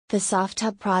The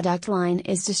Softtub product line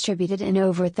is distributed in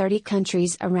over 30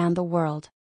 countries around the world.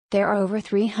 There are over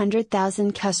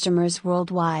 300,000 customers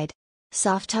worldwide.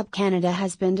 Softtub Canada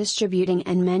has been distributing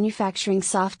and manufacturing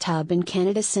Softtub in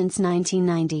Canada since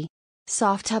 1990.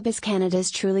 Softtub is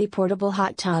Canada's truly portable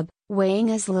hot tub,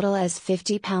 weighing as little as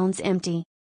 50 pounds empty.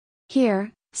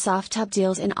 Here, Softtub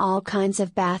deals in all kinds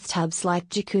of bathtubs like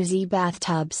jacuzzi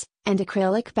bathtubs, and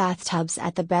acrylic bathtubs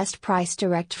at the best price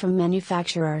direct from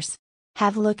manufacturers.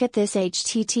 Have a look at this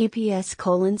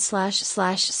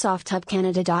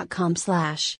https://softtubcanada.com/